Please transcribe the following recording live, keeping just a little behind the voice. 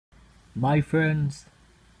My friends,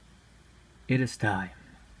 it is time.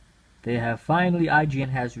 They have finally, IGN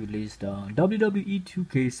has released WWE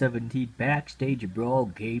 2K17 Backstage Brawl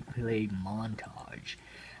gameplay montage.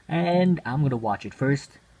 And I'm gonna watch it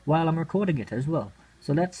first while I'm recording it as well.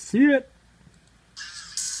 So let's see it!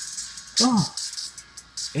 Oh,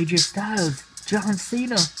 AJ Styles, John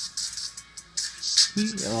Cena.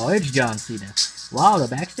 It's John Cena. Wow, the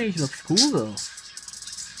backstage looks cool though.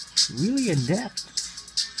 Really in depth.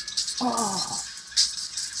 Oh,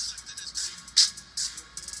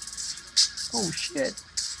 oh shit.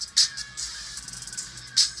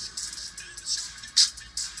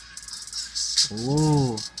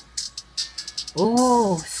 Oh,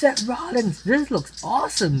 oh, Seth Rollins. This looks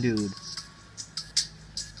awesome, dude.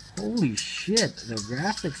 Holy shit, the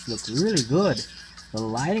graphics look really good. The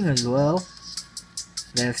lighting as well.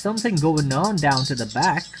 There's something going on down to the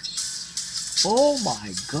back. Oh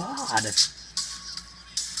my god.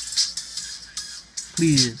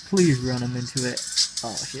 Please run him into it.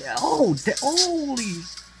 Oh shit. Oh,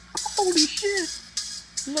 holy shit.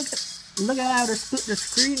 Look at how they split the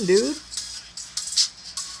screen, dude.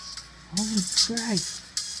 Holy Christ.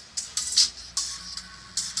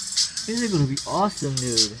 This is gonna be awesome,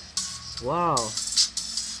 dude. Wow.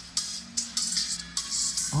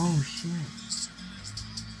 Oh shit.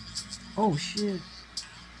 Oh shit.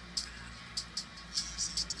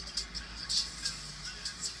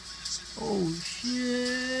 Oh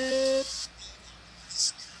shit.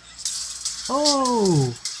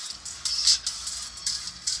 Oh.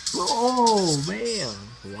 Oh man.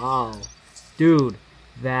 Wow. Dude,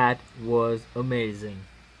 that was amazing.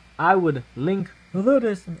 I would link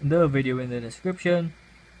the video in the description,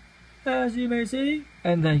 as you may see.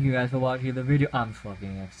 And thank you guys for watching the video. I'm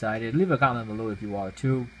fucking excited. Leave a comment below if you are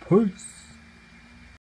too. Peace.